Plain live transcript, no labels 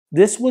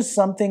This was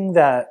something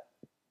that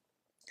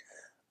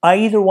I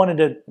either wanted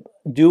to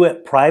do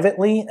it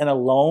privately and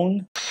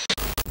alone.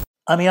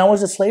 I mean, I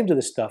was a slave to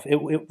this stuff. It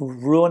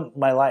ruined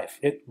my life.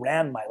 It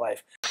ran my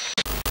life.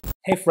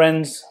 Hey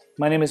friends,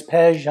 my name is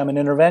Pej. I'm an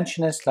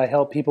interventionist. I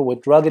help people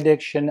with drug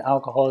addiction,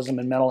 alcoholism,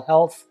 and mental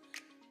health.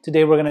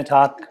 Today we're going to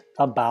talk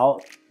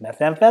about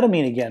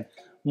methamphetamine again.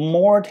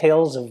 More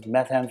tales of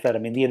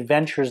methamphetamine, the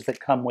adventures that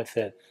come with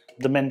it,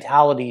 the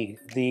mentality,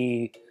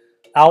 the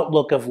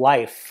outlook of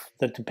life,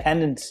 the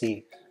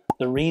dependency,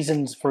 the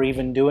reasons for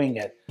even doing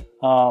it.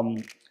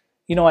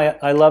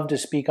 I love to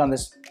speak on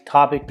this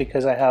topic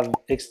because I have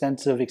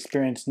extensive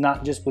experience,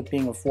 not just with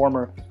being a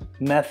former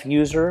meth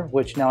user,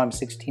 which now I'm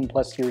 16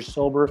 plus years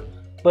sober,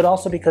 but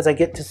also because I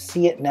get to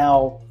see it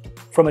now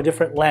from a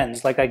different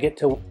lens. Like I get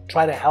to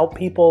try to help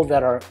people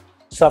that are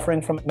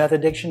suffering from meth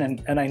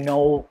addiction, and I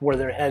know where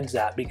their head's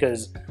at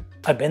because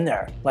I've been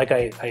there. Like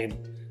I've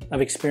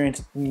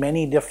experienced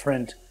many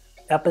different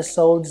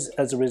episodes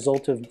as a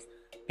result of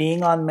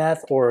being on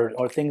meth, or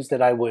things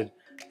that I would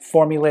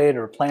formulate,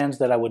 or plans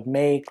that I would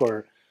make,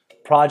 or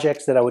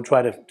projects that I would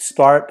try to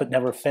start but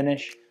never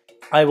finish.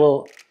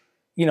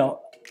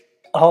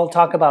 I'll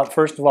talk about,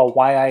 first of all,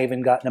 why I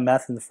even got into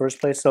meth in the first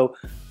place. So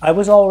I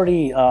was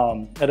already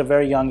at a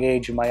very young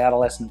age in my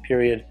adolescent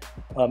period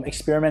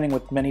experimenting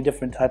with many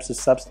different types of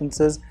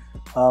substances.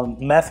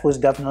 Meth was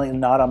definitely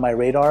not on my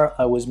radar.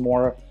 I was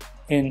more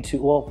into,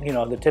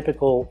 the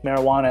typical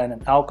marijuana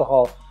and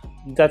alcohol.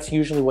 That's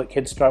usually what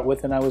kids start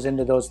with, and I was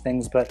into those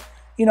things. But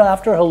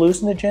after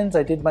hallucinogens,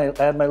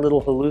 I had my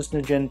little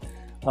hallucinogen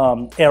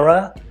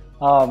era.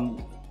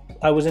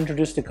 I was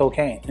introduced to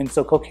cocaine, and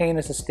so cocaine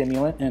is a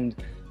stimulant. And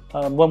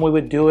when we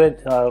would do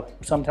it,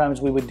 sometimes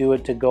we would do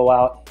it to go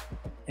out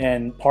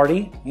and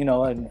party,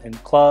 in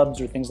clubs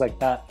or things like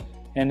that.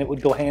 And it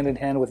would go hand in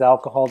hand with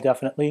alcohol,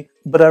 definitely.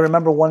 But I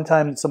remember one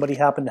time somebody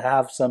happened to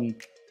have some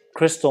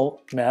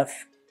crystal meth,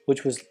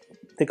 which was,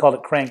 they called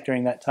it crank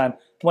during that time.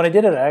 When I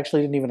did it, I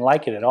actually didn't even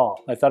like it at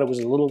all. I thought it was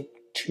a little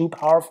too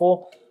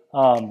powerful.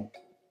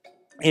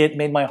 It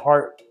made my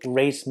heart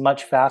race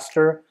much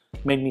faster,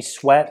 made me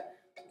sweat.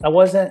 I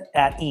wasn't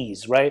at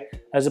ease, right?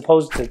 As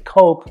opposed to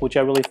Coke, which I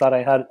really thought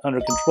I had under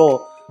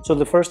control. So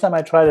the first time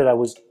I tried it, I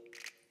was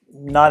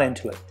not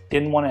into it.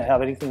 Didn't want to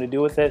have anything to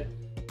do with it.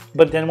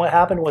 But then what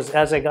happened was,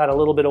 as I got a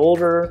little bit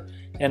older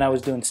and I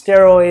was doing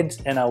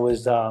steroids and I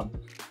was,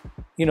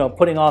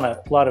 putting on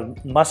a lot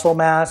of muscle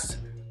mass,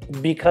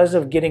 because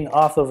of getting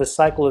off of a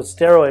cycle of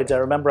steroids, I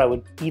remember I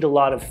would eat a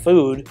lot of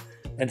food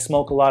and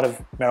smoke a lot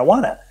of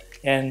marijuana.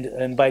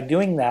 And by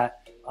doing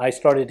that, I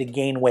started to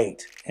gain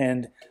weight.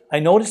 And I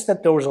noticed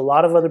that there was a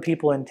lot of other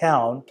people in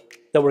town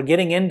that were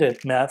getting into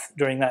meth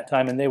during that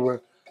time, and they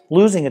were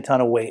losing a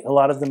ton of weight. A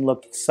lot of them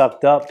looked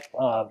sucked up,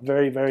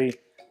 very, very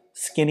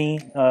skinny.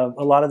 A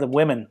lot of the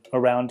women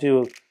around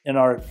too in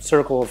our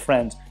circle of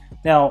friends.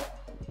 Now,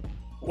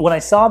 when I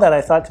saw that,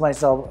 I thought to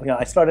myself,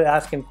 I started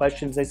asking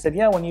questions. They said,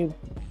 yeah, when you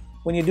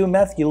do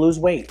meth, you lose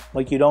weight.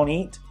 Like, you don't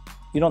eat,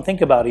 you don't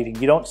think about eating,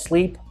 you don't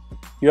sleep,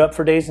 you're up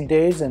for days and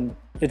days, and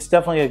it's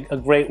definitely a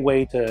great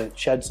way to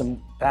shed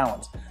some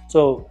pounds.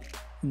 So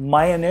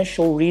my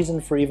initial reason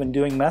for even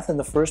doing meth in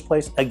the first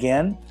place,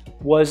 again,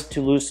 was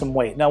to lose some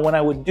weight. Now, when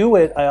I would do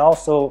it, I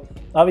also,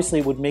 obviously,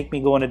 it would make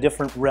me go into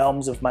different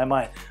realms of my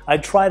mind. I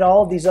tried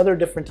all of these other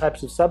different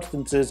types of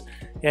substances,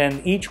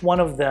 and each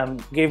one of them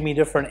gave me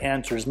different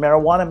answers.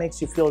 Marijuana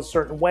makes you feel a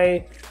certain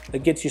way.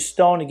 It gets you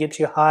stoned, it gets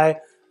you high.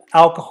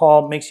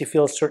 Alcohol makes you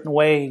feel a certain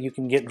way. You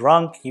can get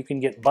drunk, you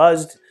can get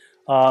buzzed,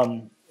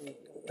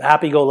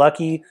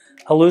 happy-go-lucky.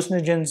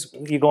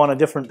 Hallucinogens, you go on a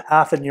different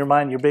path in your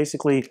mind. You're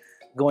basically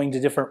going to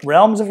different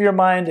realms of your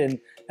mind, and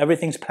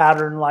everything's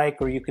pattern-like,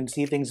 or you can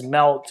see things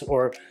melt,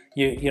 or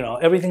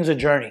everything's a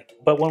journey.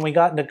 But when we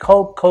got into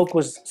Coke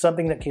was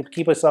something that could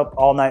keep us up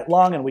all night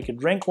long, and we could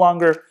drink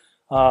longer.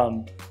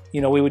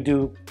 We would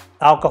do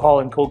alcohol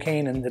and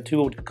cocaine, and the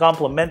two would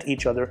complement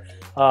each other.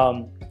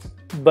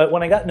 But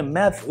when I got into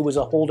meth, it was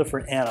a whole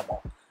different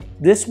animal.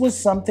 This was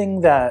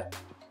something that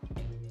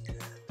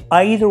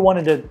I either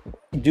wanted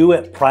to do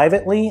it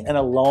privately and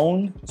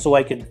alone, so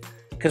I could,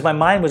 because my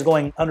mind was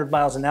going 100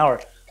 miles an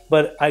hour,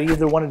 but I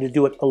either wanted to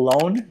do it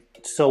alone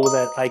so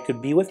that I could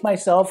be with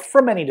myself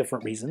for many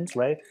different reasons,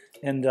 right?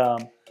 And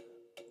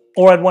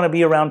or I'd want to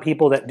be around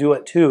people that do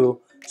it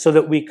too, so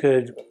that we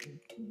could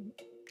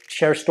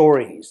share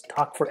stories,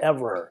 talk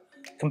forever,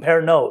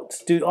 compare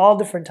notes, do all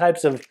different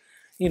types of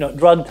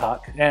drug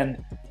talk.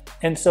 And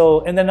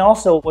then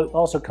also, what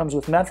also comes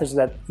with meth is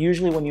that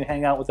usually when you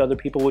hang out with other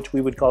people, which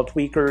we would call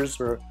tweakers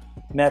or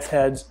meth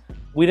heads,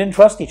 we didn't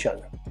trust each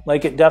other.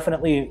 Like, it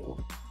definitely,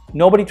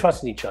 nobody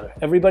trusted each other.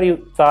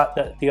 Everybody thought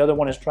that the other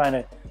one is trying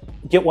to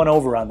get one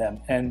over on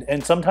them.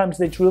 And sometimes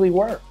they truly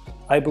were.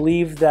 I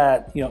believe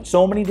that,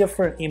 so many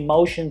different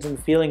emotions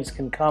and feelings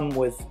can come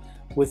with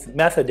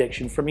meth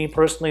addiction. For me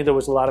personally, there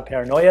was a lot of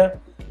paranoia.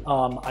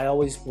 I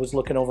always was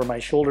looking over my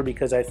shoulder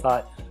because I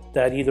thought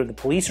that either the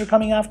police are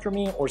coming after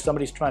me or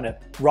somebody's trying to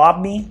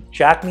rob me,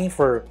 jack me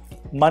for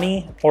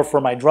money or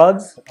for my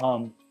drugs.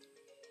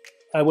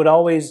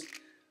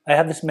 I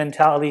had this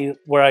mentality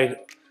where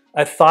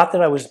I thought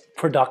that I was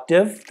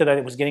productive, that I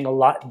was getting a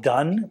lot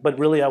done, but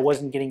really I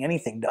wasn't getting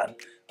anything done.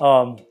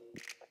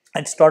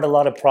 I'd start a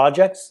lot of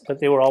projects, but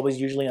they were always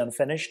usually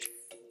unfinished.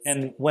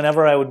 And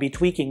whenever I would be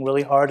tweaking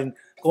really hard and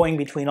going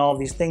between all of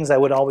these things, I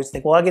would always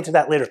think, well, I'll get to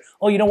that later.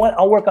 Oh, you know what?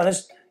 I'll work on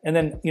this. And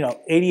then, you know,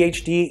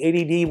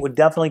 ADHD, ADD would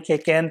definitely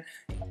kick in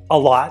a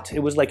lot. It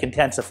was like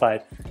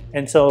intensified.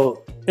 And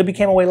so it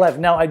became a way of life.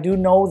 Now, I do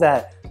know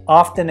that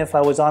often if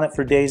I was on it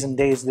for days and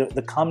days,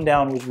 the come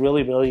down was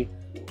really, really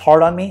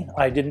hard on me.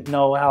 I didn't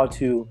know how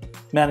to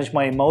manage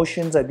my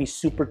emotions. I'd be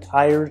super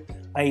tired.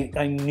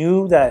 I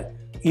knew that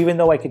even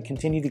though I could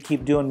continue to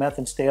keep doing meth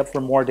and stay up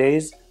for more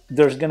days,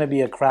 there's going to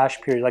be a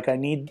crash period. Like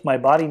my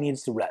body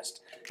needs to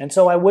rest. And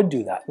so I would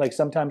do that. Like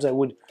sometimes I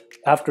would,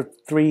 after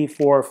 3,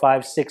 4,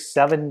 5, 6,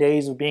 7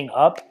 days of being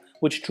up,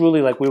 which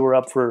truly like we were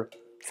up for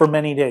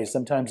many days,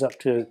 sometimes up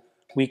to a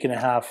week and a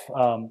half,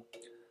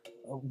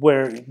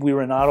 where we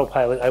were in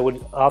autopilot, I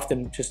would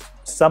often just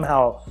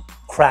somehow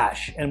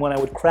crash. And when I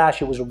would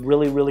crash, it was a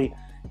really, really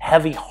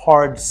heavy,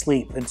 hard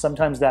sleep. And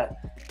sometimes that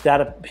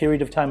a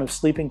period of time of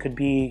sleeping could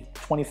be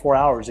 24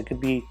 hours. It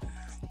could be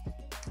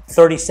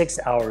 36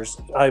 hours.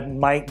 I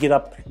might get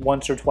up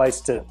once or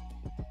twice to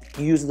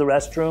use the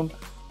restroom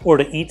or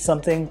to eat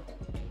something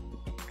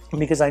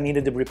because I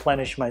needed to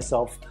replenish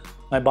myself.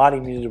 My body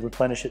needed to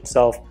replenish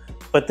itself.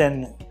 But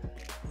then,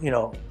 you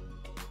know,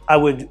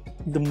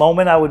 the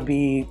moment I would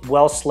be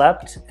well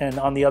slept and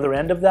on the other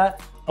end of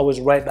that, I was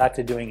right back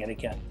to doing it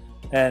again.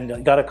 And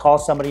I got to call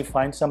somebody,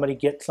 find somebody,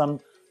 get some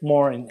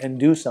more and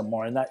do some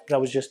more. And that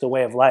was just a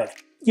way of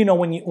life. You know,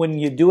 when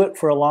you do it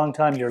for a long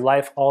time, your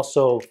life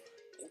also,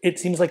 it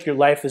seems like your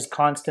life is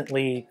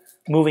constantly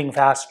moving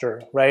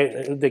faster,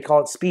 right? They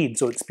call it speed,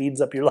 so it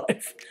speeds up your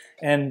life.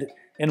 And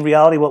in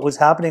reality, what was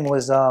happening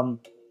was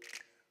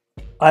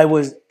I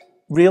was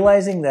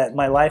realizing that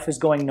my life is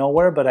going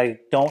nowhere, but I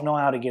don't know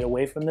how to get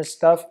away from this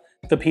stuff.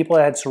 The people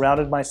I had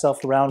surrounded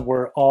myself around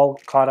were all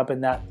caught up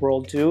in that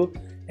world too,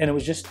 and it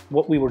was just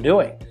what we were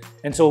doing.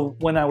 And so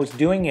when I was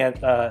doing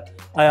it,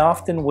 I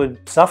often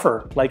would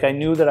suffer. Like I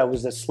knew that I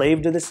was a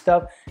slave to this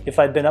stuff. If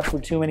I'd been up for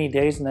too many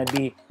days and I'd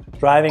be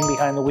driving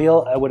behind the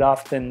wheel, I would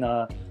often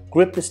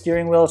grip the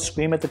steering wheel,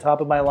 scream at the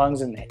top of my lungs,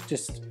 and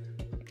just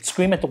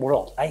scream at the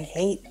world. I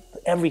hate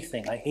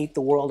everything. I hate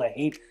the world. I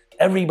hate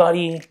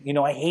everybody. You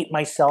know, I hate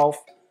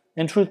myself.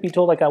 And truth be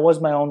told, like I was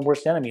my own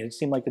worst enemy. It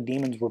seemed like the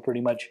demons were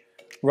pretty much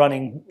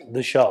running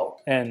the show.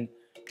 And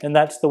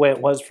that's the way it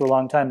was for a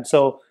long time.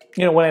 So,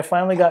 you know, when I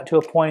finally got to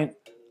a point,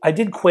 I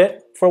did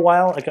quit for a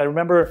while. Like I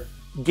remember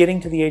getting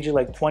to the age of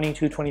like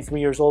 22, 23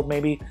 years old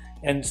maybe,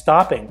 and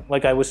stopping.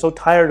 Like I was so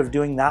tired of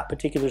doing that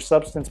particular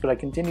substance, but I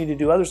continued to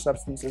do other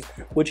substances,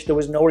 which there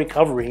was no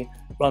recovery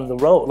on the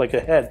road, like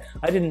ahead.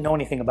 I didn't know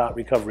anything about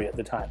recovery at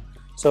the time.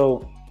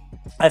 So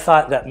I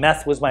thought that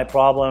meth was my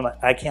problem.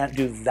 I can't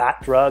do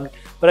that drug,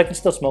 but I can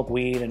still smoke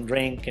weed and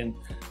drink and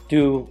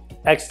do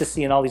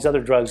ecstasy and all these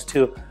other drugs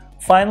too.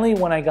 Finally,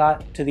 when I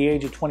got to the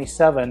age of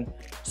 27,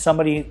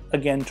 somebody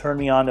again turned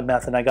me on to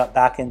meth and I got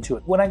back into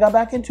it. When I got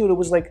back into it, it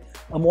was like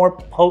a more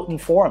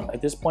potent form.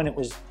 At this point, it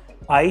was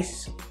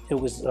ice. It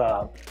was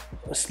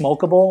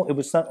smokable. It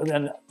was,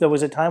 and there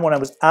was a time when I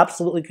was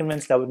absolutely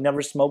convinced I would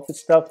never smoke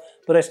this stuff,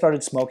 but I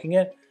started smoking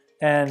it,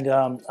 and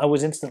I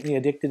was instantly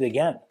addicted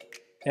again.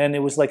 And it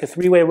was like a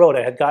three-way road.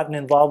 I had gotten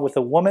involved with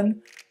a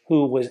woman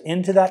who was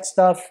into that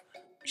stuff.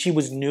 She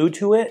was new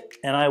to it,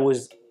 and I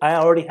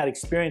already had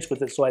experience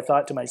with it, so I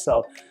thought to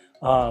myself,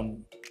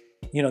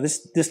 you know,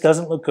 this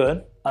doesn't look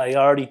good. I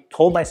already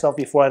told myself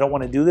before I don't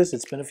want to do this.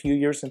 It's been a few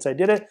years since I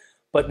did it,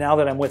 but now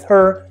that I'm with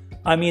her,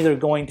 I'm either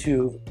going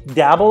to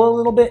dabble a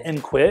little bit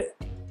and quit,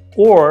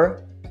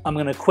 or I'm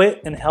going to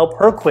quit and help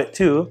her quit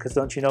too, because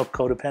don't you know,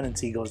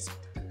 codependency goes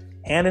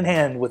hand in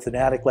hand with an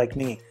addict like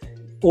me.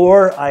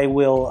 Or I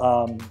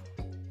will,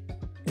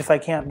 if I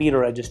can't beat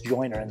her, I just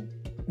join her. And,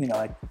 you know,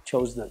 I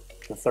chose the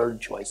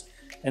third choice.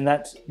 And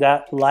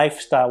that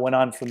lifestyle went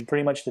on from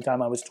pretty much the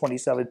time I was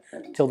 27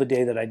 till the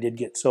day that I did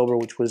get sober,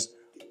 which was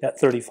at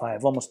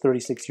 35, almost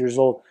 36 years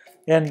old.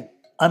 And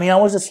I mean, I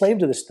was a slave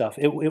to this stuff.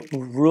 It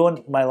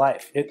ruined my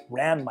life. It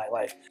ran my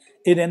life.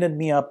 It ended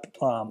me up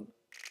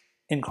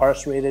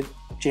incarcerated,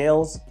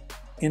 jails,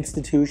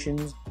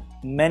 institutions,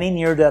 many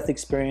near-death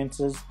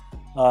experiences.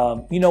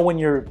 You know, when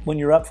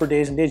you're up for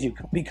days and days, you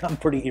become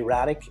pretty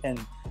erratic and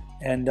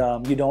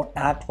you don't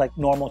act like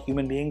normal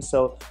human beings.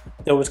 So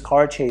there was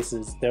car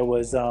chases, there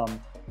was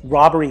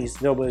robberies,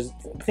 there was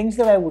things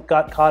that I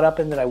got caught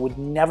up in that I would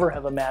never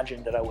have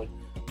imagined that I would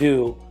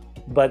do.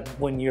 But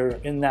when you're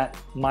in that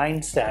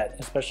mindset,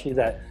 especially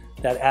that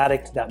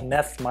addict, that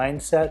meth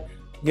mindset,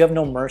 you have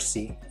no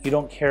mercy. You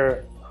don't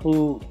care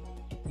who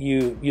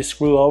you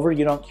screw over.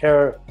 You don't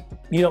care.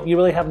 You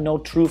really have no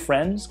true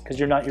friends because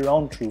you're not your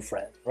own true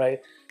friend, right?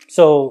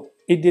 So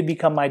it did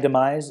become my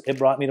demise. It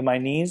brought me to my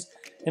knees.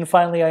 And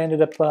finally, I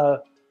ended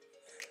up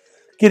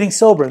getting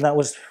sober, and that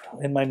was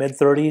in my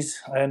mid-30s.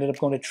 I ended up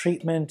going to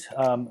treatment.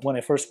 When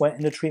I first went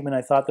into treatment,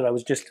 I thought that I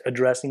was just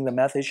addressing the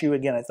meth issue.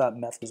 Again, I thought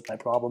meth was my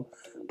problem,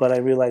 but I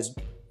realized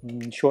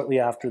shortly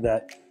after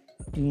that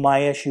my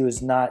issue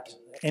is not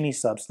any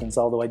substance,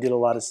 although I did a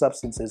lot of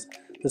substances.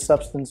 The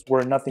substance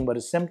were nothing but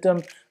a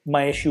symptom.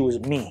 My issue was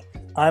me.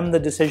 I'm the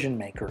decision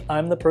maker.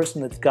 I'm the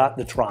person that's got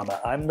the trauma.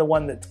 I'm the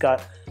one that's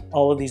got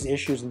all of these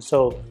issues. And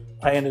so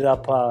I ended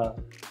up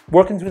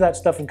working through that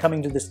stuff and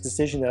coming to this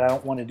decision that I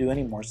don't want to do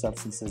any more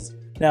substances.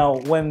 Now,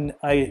 when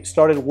I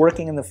started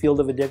working in the field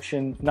of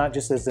addiction, not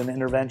just as an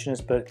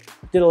interventionist, but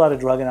did a lot of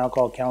drug and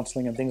alcohol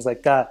counseling and things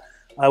like that,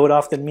 I would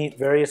often meet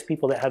various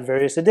people that had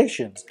various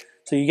addictions.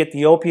 So you get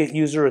the opiate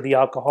user or the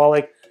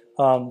alcoholic.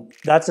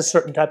 That's a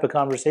certain type of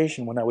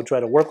conversation when I would try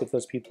to work with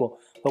those people.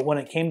 But when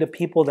it came to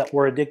people that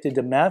were addicted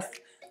to meth,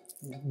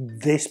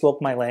 they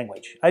spoke my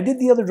language. I did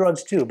the other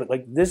drugs too, but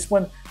like this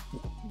one,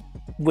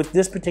 with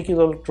this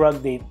particular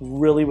drug, they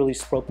really, really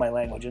spoke my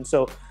language. And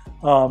so,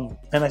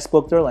 and I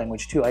spoke their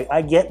language too.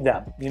 I get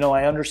them. You know,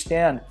 I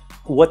understand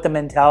what the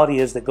mentality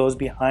is that goes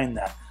behind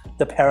that.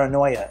 The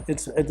paranoia.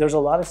 There's a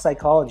lot of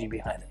psychology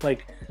behind it.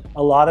 Like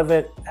a lot of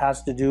it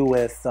has to do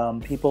with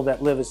people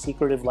that live a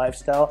secretive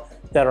lifestyle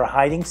that are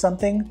hiding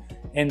something.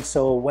 And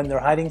so when they're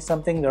hiding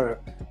something, they're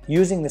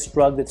using this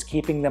drug that's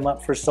keeping them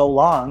up for so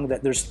long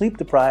that they're sleep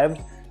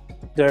deprived,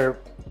 they're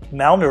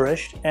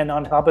malnourished, and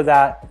on top of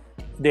that,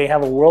 they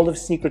have a world of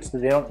secrets that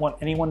they don't want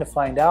anyone to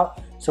find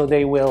out. So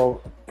they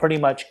will pretty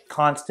much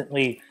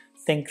constantly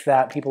think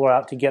that people are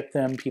out to get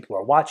them, people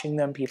are watching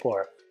them, people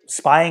are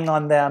spying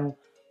on them.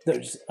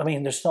 There's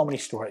so many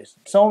stories,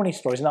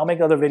 and I'll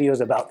make other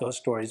videos about those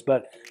stories.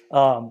 But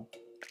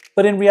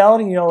in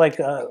reality, you know, like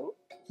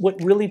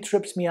what really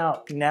trips me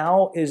out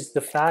now is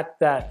the fact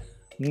that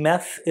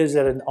meth is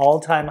at an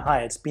all-time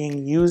high. It's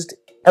being used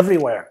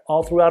everywhere,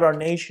 all throughout our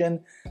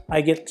nation.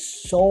 I get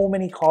so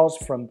many calls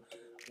from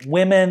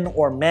women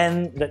or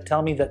men that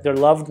tell me that their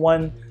loved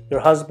one, their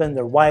husband,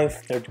 their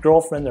wife, their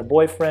girlfriend, their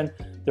boyfriend,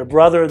 their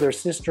brother, their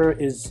sister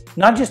is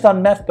not just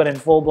on meth, but in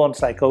full-blown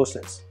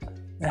psychosis.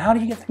 And how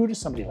do you get through to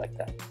somebody like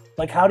that?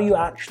 Like, how do you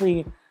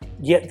actually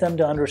get them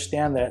to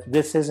understand that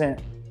this isn't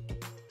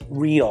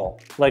real?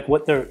 Like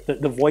what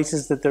the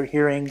voices that they're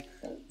hearing,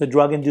 the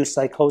drug-induced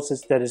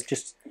psychosis that is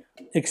just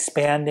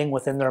expanding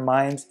within their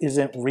minds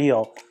isn't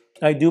real.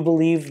 I do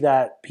believe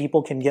that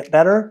people can get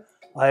better.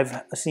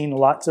 I've seen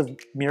lots of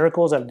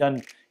miracles. I've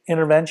done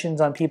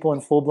interventions on people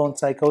in full-blown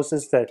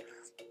psychosis that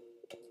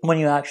when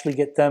you actually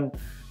get them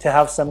to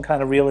have some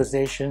kind of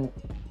realization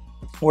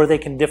where they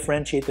can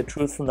differentiate the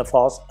truth from the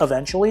false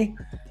eventually.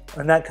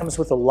 And that comes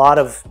with a lot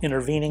of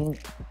intervening,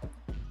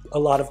 a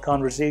lot of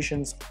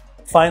conversations.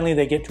 Finally,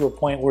 they get to a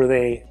point where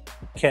they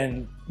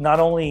can not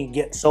only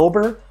get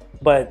sober,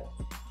 but,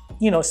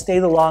 you know, stay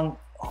the long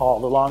haul,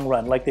 the long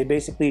run. Like they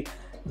basically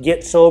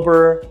get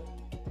sober,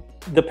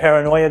 the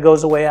paranoia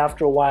goes away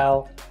after a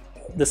while,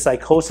 the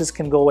psychosis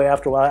can go away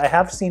after a while. I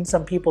have seen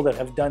some people that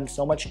have done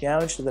so much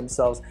damage to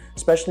themselves,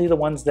 especially the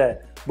ones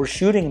that were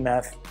shooting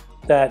meth,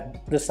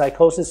 that the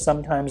psychosis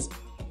sometimes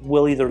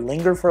will either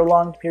linger for a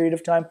long period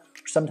of time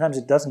or sometimes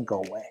it doesn't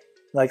go away.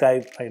 Like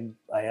I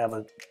have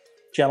a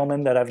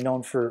gentleman that I've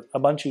known for a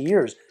bunch of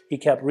years. He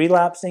kept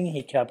relapsing,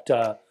 he kept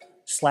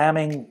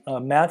slamming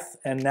meth,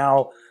 and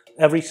now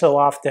every so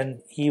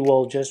often he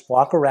will just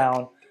walk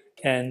around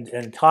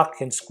and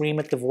talk and scream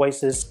at the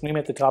voices, scream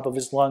at the top of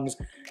his lungs.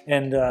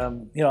 And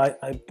you know,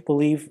 I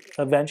believe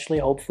eventually,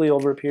 hopefully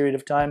over a period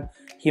of time,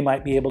 he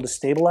might be able to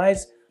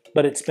stabilize.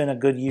 But it's been a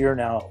good year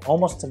now,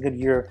 almost a good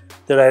year,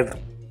 that I've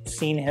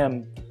seen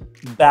him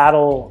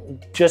battle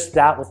just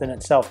that within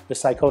itself. The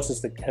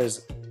psychosis that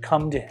has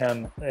come to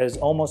him is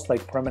almost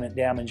like permanent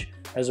damage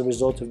as a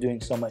result of doing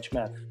so much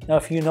meth. Now,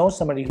 if you know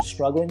somebody who's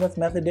struggling with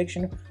meth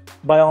addiction,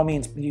 by all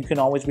means, you can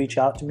always reach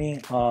out to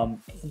me.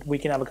 We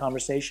can have a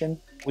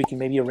conversation. We can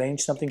maybe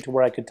arrange something to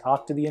where I could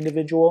talk to the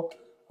individual.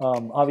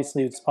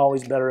 Obviously, it's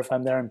always better if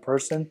I'm there in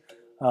person.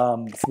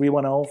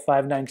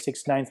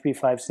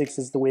 310-596-9356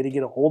 is the way to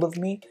get a hold of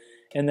me.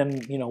 And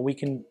then, you know, we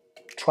can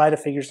try to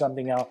figure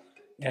something out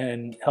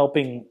and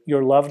helping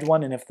your loved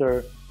one. And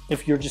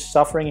if you're just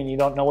suffering and you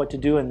don't know what to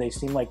do and they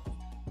seem like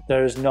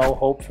there's no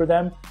hope for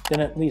them, then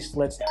at least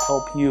let's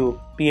help you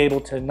be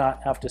able to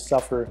not have to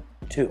suffer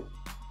too.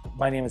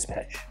 My name is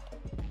Pej.